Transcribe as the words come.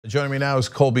Joining me now is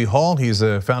Colby Hall. He's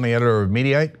a founding editor of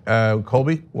Mediaite.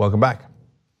 Colby, welcome back.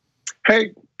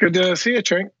 Hey, good to see you,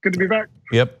 Cenk. Good to be back.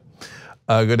 Yep,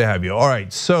 good to have you. All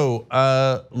right, so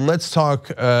let's talk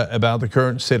about the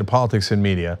current state of politics in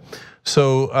media.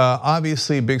 So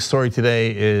obviously, big story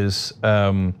today is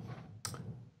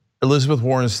Elizabeth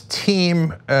Warren's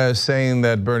team saying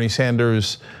that Bernie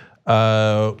Sanders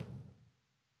apparently,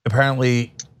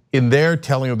 in their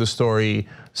telling of the story,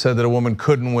 said that a woman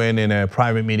couldn't win in a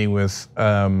private meeting with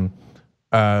Warren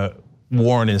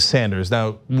and Sanders.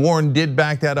 Now, Warren did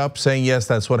back that up, saying yes,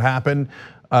 that's what happened.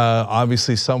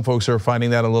 Obviously, some folks are finding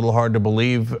that a little hard to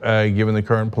believe, given the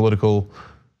current political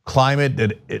climate.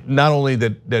 That not only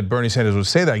that Bernie Sanders would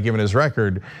say that, given his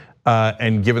record,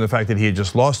 and given the fact that he had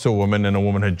just lost to a woman and a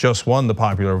woman had just won the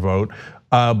popular vote,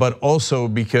 but also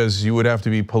because you would have to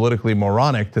be politically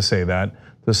moronic to say that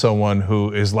to someone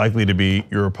who is likely to be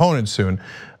your opponent soon.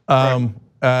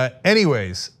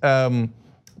 Anyways,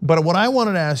 but what I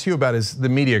wanted to ask you about is the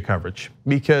media coverage,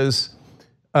 because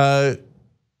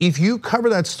if you cover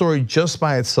that story just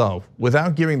by itself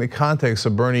without giving the context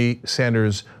of Bernie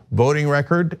Sanders' voting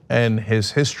record and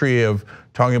his history of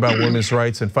talking about women's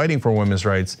rights and fighting for women's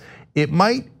rights, it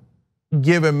might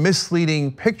give a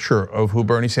misleading picture of who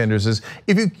Bernie Sanders is.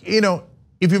 If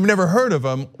you've never heard of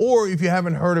him, or if you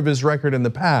haven't heard of his record in the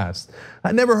past.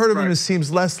 I never heard of him, it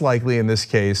seems less likely in this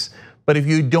case. But if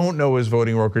you don't know his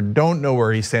voting record, don't know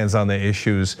where he stands on the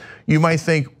issues, you might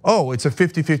think, oh, it's a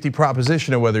 50-50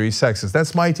 proposition of whether he's sexist.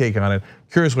 That's my take on it.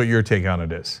 Curious what your take on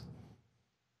it is.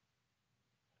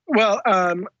 Well,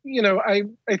 I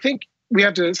think we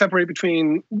have to separate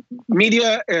between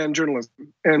media and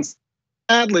journalism. And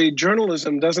sadly,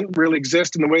 journalism doesn't really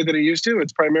exist in the way that it used to.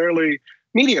 It's primarily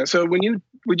media. So when you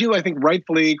I think,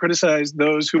 rightfully criticize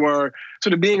those who are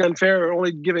sort of being unfair or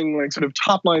only giving like sort of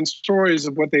top line stories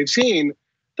of what they've seen,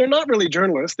 they're not really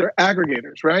journalists, they're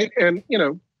aggregators, right? And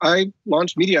I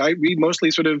launched Mediaite. We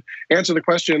mostly sort of answer the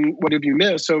question, what have you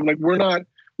missed? So like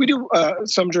we do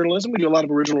some journalism, we do a lot of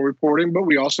original reporting, but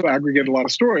we also aggregate a lot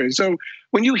of stories. So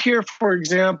when you hear, for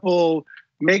example,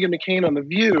 Meghan McCain on The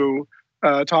View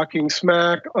talking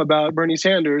smack about Bernie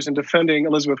Sanders and defending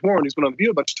Elizabeth Warren, who's been on The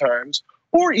View a bunch of times,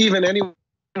 or even anyone,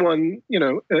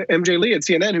 MJ Lee at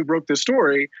CNN who broke this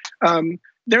story,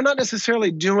 they're not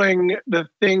necessarily doing the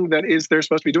thing that they're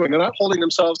supposed to be doing. They're not holding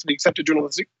themselves to the accepted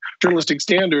journalistic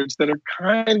standards that are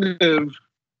kind of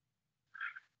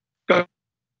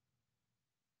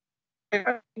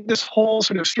this whole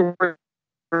sort of story.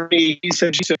 He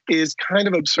said, she said, is kind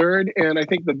of absurd, and I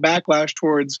think the backlash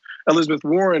towards Elizabeth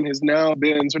Warren has now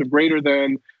been sort of greater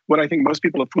than what I think most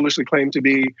people have foolishly claimed to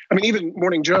be. I mean, even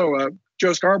Morning Joe,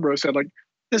 Joe Scarborough said, like,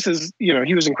 this is,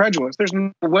 he was incredulous. There's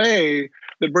no way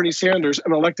that Bernie Sanders,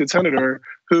 an elected senator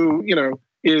who,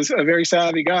 is a very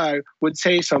savvy guy, would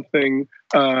say something,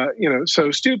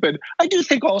 so stupid. I do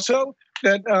think also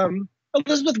that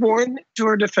Elizabeth Warren, to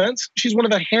her defense, she's one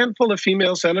of a handful of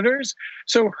female senators.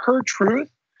 So her truth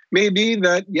may be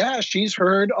that, yeah, she's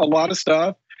heard a lot of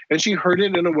stuff and she heard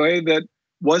it in a way that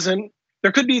wasn't,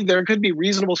 there could be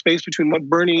reasonable space between what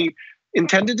Bernie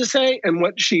intended to say and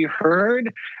what she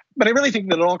heard. But I really think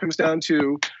that it all comes down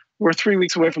to, we're 3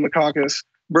 weeks away from the caucus.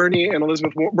 Bernie's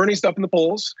up in the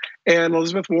polls, and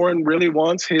Elizabeth Warren really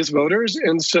wants his voters.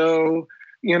 And so,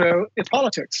 it's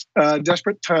politics.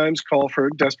 Desperate times call for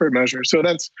desperate measures. So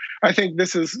I think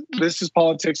this is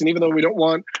politics. And even though we don't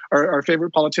want our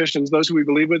favorite politicians, those who we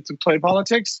believe with, to play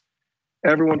politics,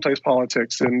 everyone plays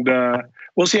politics. And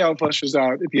we'll see how it fleshes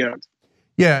out at the end.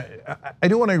 Yeah, I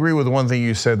do want to agree with one thing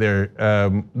you said there.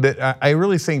 That I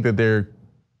really think that there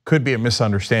could be a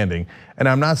misunderstanding, and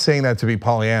I'm not saying that to be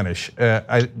Pollyannish.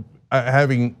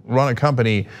 Having run a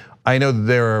company, I know that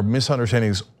there are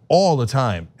misunderstandings all the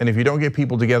time, and if you don't get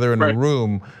people together in a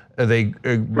room, they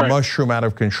mushroom out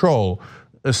of control.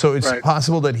 So it's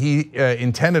possible that he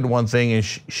intended one thing and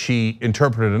she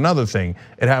interpreted another thing.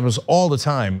 It happens all the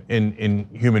time in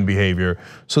human behavior,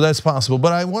 so that's possible.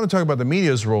 But I want to talk about the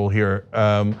media's role here,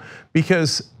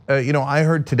 because I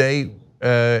heard today,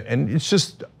 and it's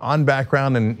just on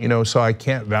background, and so I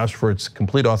can't vouch for its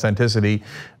complete authenticity,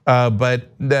 but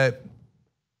that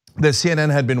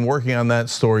CNN had been working on that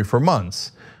story for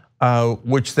months,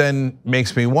 which then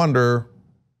makes me wonder,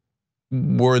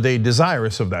 were they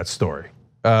desirous of that story?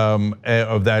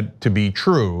 Of that to be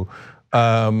true,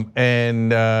 and then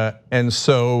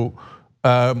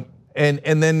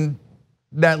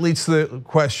that leads to the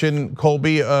question,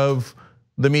 Colby, of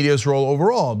the media's role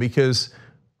overall. Because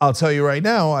I'll tell you right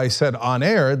now, I said on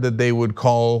air that they would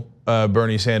call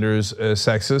Bernie Sanders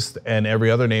sexist and every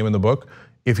other name in the book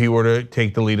if he were to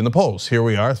take the lead in the polls. Here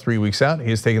we are, 3 weeks out,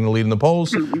 he's taking the lead in the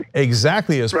polls.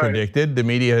 Exactly as predicted, the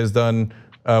media has done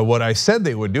what I said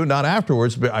they would do, not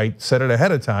afterwards, but I said it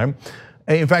ahead of time.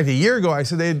 In fact, a year ago, I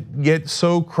said they'd get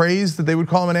so crazed that they would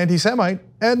call him an anti-Semite,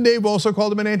 and they've also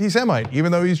called him an anti-Semite,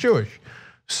 even though he's Jewish.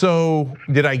 So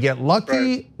did I get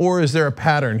lucky, or is there a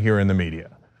pattern here in the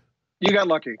media? You got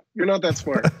lucky. You're not that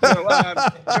smart. So,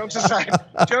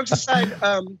 jokes aside,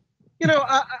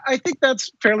 I think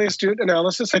that's fairly astute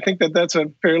analysis. I think that that's a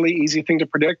fairly easy thing to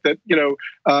predict. That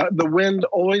the wind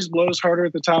always blows harder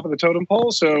at the top of the totem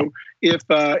pole. So if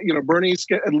Bernie's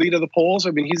at lead of the polls,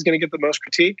 I mean, he's going to get the most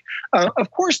critique. Of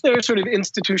course, there are sort of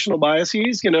institutional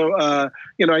biases.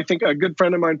 I think a good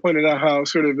friend of mine pointed out how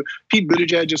sort of Pete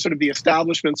Buttigieg is sort of the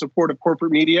establishment support of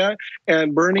corporate media,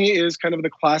 and Bernie is kind of the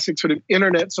classic sort of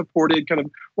internet supported, kind of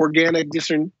organic,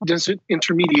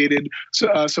 disintermediated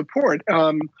support.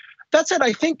 That said,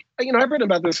 I think, I've written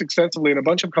about this extensively in a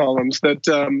bunch of columns, that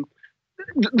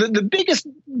the biggest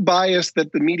bias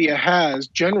that the media has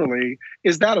generally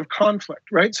is that of conflict,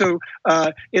 right? So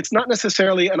it's not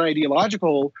necessarily an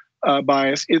ideological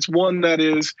bias. It's one that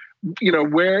is,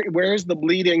 where's the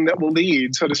bleeding that will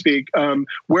lead, so to speak?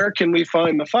 Where can we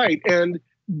find the fight? And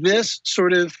this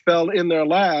sort of fell in their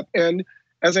lap. And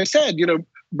as I said,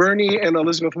 Bernie and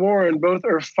Elizabeth Warren both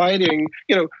are fighting.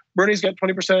 Bernie's got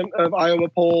 20% of Iowa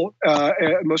poll,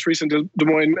 most recent Des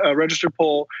Moines Register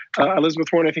poll. Elizabeth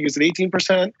Warren, I think, is at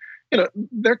 18%.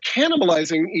 They're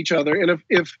cannibalizing each other, and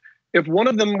if one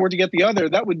of them were to get the other,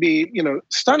 that would be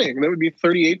stunning. That would be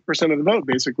 38% of the vote,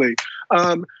 basically.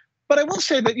 But I will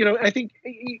say that I think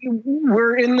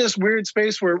we're in this weird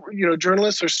space where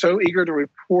journalists are so eager to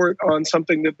report on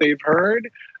something that they've heard.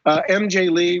 MJ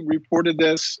Lee reported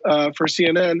this for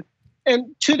CNN.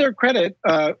 And to their credit,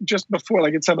 just before,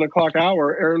 like at 7 o'clock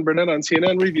hour, Erin Burnett on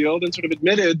CNN revealed and sort of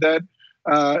admitted that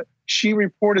she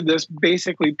reported this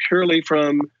basically purely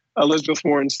from Elizabeth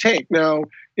Warren's take. Now,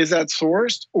 is that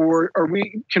sourced, or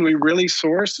can we really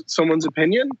source someone's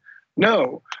opinion?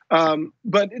 No.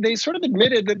 But they sort of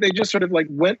admitted that they just sort of like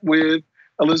went with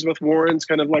Elizabeth Warren's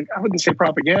kind of like, I wouldn't say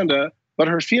propaganda, but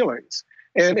her feelings.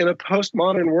 And in a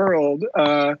postmodern world,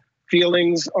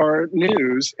 feelings are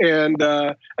news. And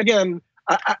again,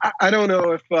 I don't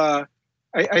know if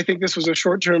I think this was a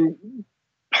short-term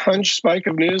punch spike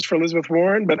of news for Elizabeth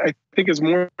Warren, but I think as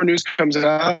more news comes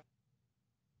out,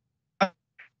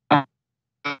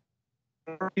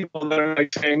 people that are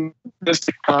like saying this,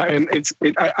 and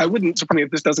I wouldn't surprise me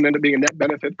if this doesn't end up being a net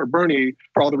benefit for Bernie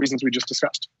for all the reasons we just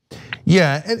discussed.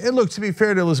 Yeah, and look, to be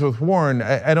fair to Elizabeth Warren,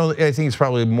 I think it's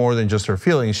probably more than just her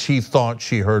feelings. She thought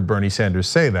she heard Bernie Sanders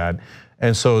say that,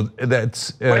 and so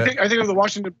that's. I think it was the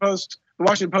Washington Post. The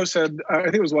Washington Post said, I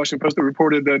think it was the Washington Post that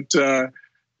reported that,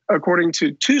 according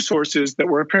to two sources that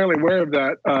were apparently aware of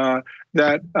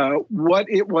that, what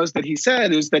it was that he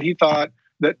said is that he thought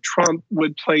that Trump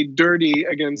would play dirty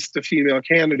against a female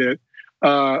candidate,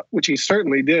 which he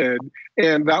certainly did.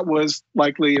 And that was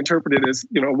likely interpreted as,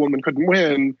 a woman couldn't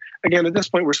win. Again, at this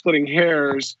point, we're splitting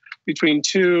hairs between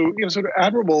two, sort of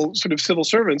admirable sort of civil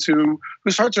servants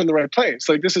whose hearts are in the right place.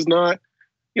 Like, this is not,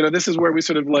 this is where we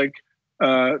sort of like,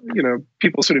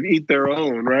 people sort of eat their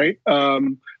own, right?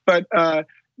 But the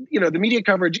media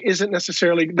coverage isn't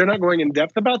necessarily, they're not going in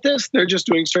depth about this. They're just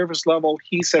doing surface level,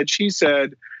 he said, she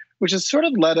said, which has sort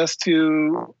of led us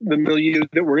to the milieu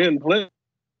that we're in politically.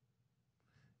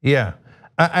 Yeah,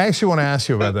 I actually want to ask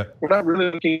you about that. We're not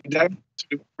really looking at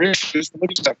issues.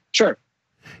 Sure.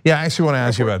 Yeah, I actually want to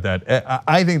ask you about that.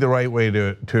 I think the right way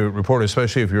to report,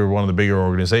 especially if you're one of the bigger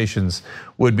organizations,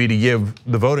 would be to give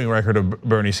the voting record of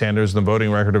Bernie Sanders and the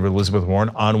voting record of Elizabeth Warren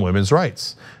on women's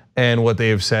rights and what they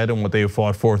have said and what they have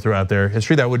fought for throughout their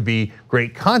history. That would be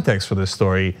great context for this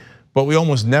story. But we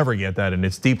almost never get that, and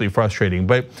it's deeply frustrating.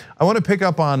 But I want to pick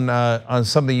up on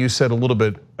something you said a little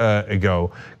bit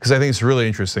ago, because I think it's really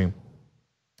interesting.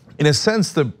 In a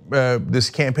sense, this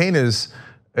campaign is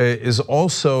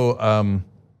also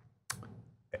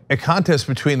a contest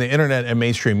between the internet and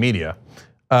mainstream media.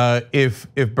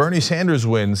 If Bernie Sanders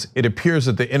wins, it appears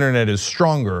that the internet is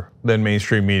stronger than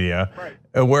mainstream media.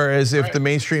 Right. Whereas if the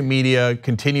mainstream media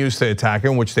continues to attack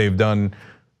him, which they've done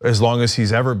as long as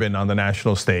he's ever been on the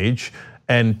national stage,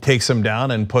 and takes him down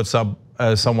and puts up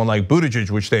someone like Buttigieg,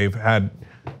 which they've had,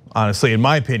 honestly, in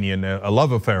my opinion, a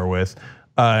love affair with,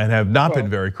 and have not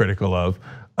been very critical of,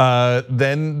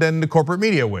 then the corporate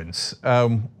media wins.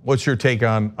 What's your take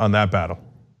on that battle?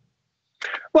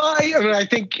 Well, I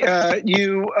think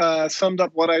you summed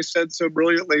up what I said so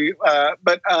brilliantly.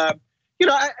 But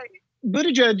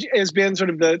Buttigieg has been sort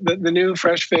of the new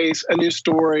fresh face, a new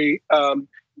story.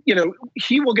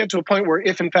 he will get to a point where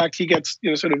if in fact he gets,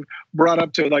 sort of brought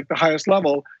up to like the highest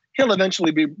level, he'll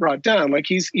eventually be brought down. Like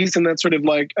he's in that sort of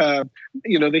like,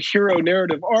 the hero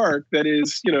narrative arc that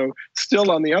is,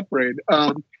 still on the upgrade.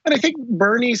 And I think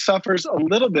Bernie suffers a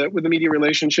little bit with the media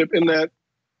relationship in that,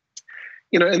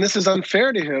 and this is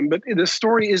unfair to him, but the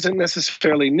story isn't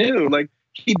necessarily new. Like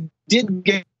he did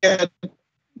get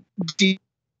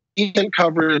decent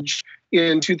coverage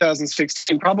in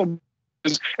 2016, probably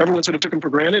because everyone sort of took him for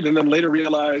granted, and then later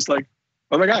realized like,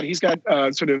 oh my God, he's got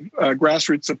sort of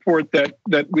grassroots support that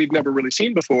we've never really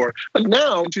seen before. But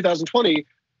now in 2020,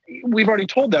 we've already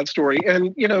told that story.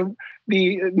 And,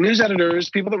 the news editors,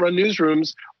 people that run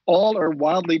newsrooms, all are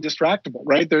wildly distractible,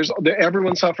 right?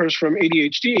 Everyone suffers from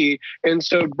ADHD. And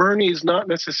so Bernie's not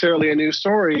necessarily a news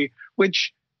story,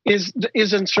 which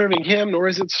isn't serving him, nor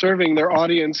is it serving their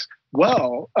audience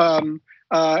well. And,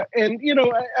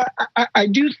 I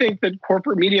do think that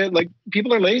corporate media, like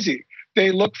people are lazy.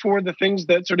 They look for the things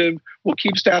that sort of will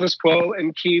keep status quo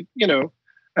and keep,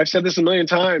 I've said this a million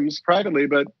times privately,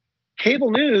 but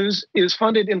cable news is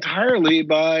funded entirely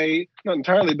by, not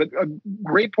entirely, but a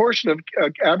great portion of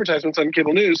advertisements on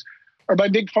cable news are by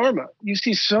big pharma. You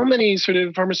see so many sort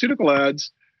of pharmaceutical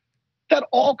ads that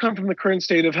all come from the current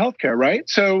state of healthcare, right?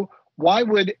 So why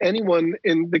would anyone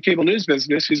in the cable news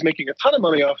business who's making a ton of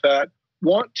money off that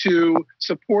want to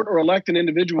support or elect an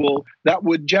individual that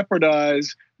would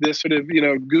jeopardize this sort of,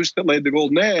 goose that laid the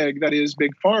golden egg that is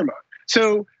big pharma?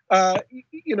 So,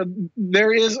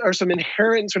 there are some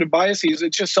inherent sort of biases.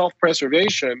 It's just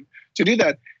self-preservation to do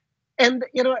that. And,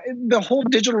 the whole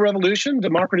digital revolution,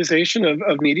 democratization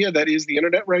of media that is the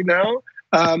internet right now,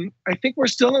 I think we're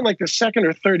still in like the second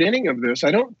or third inning of this.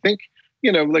 I don't think,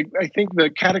 I think the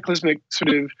cataclysmic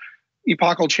sort of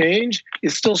epochal change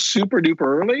is still super duper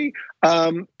early.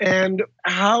 And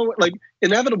how,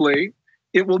 inevitably,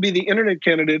 it will be the internet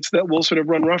candidates that will sort of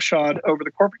run roughshod over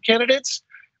the corporate candidates.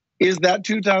 Is that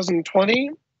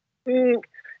 2020?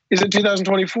 Is it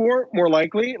 2024? More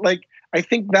likely. I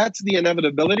think that's the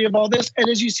inevitability of all this. And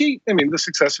as you see, the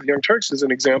success of Young Turks is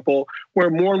an example where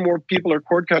more and more people are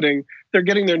cord cutting. They're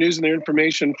getting their news and their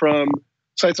information from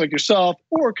sites like yourself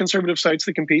or conservative sites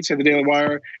that compete, say the Daily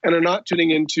Wire, and are not tuning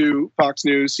into Fox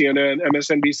News, CNN,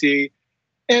 MSNBC.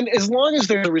 And as long as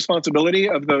there's a responsibility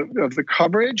of the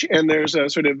coverage and there's a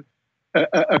sort of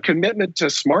a commitment to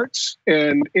smarts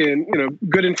and in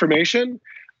good information,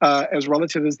 as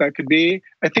relative as that could be,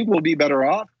 I think we'll be better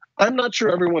off. I'm not sure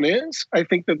everyone is. I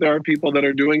think that there are people that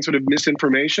are doing sort of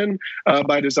misinformation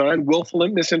by design, willful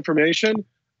misinformation,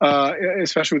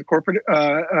 especially with corporate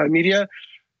media.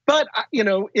 But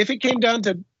if it came down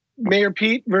to Mayor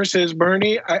Pete versus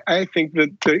Bernie, I think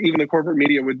that even the corporate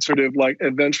media would sort of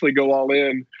eventually go all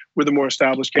in with a more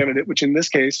established candidate, which in this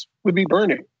case would be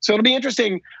Bernie. So it'll be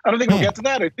interesting. I don't think we'll get to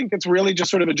that. I think it's really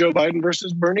just sort of a Joe Biden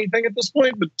versus Bernie thing at this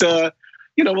point. But,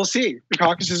 we'll see. The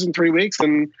caucus is in 3 weeks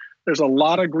and there's a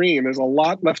lot of green. There's a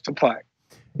lot left to play.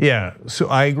 Yeah, so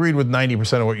I agreed with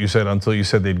 90% of what you said until you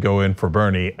said they'd go in for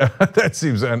Bernie. That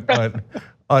seems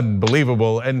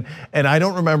unbelievable. And I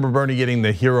don't remember Bernie getting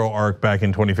the hero arc back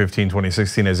in 2015,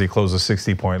 2016 as he closed a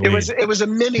 60-point lead. It was a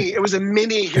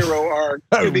mini hero arc.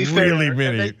 To be really fair.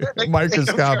 mini,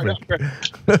 microscopic.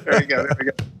 There you go.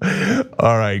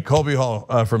 All right, Colby Hall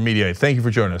from Mediaite. Thank you for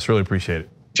joining us. Really appreciate it.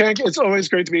 Cenk, it's always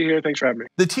great to be here. Thanks for having me.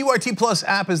 The TYT Plus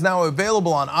app is now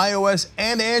available on iOS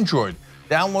and Android.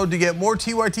 Download to get more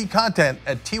TYT content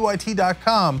at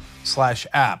tyt.com/app.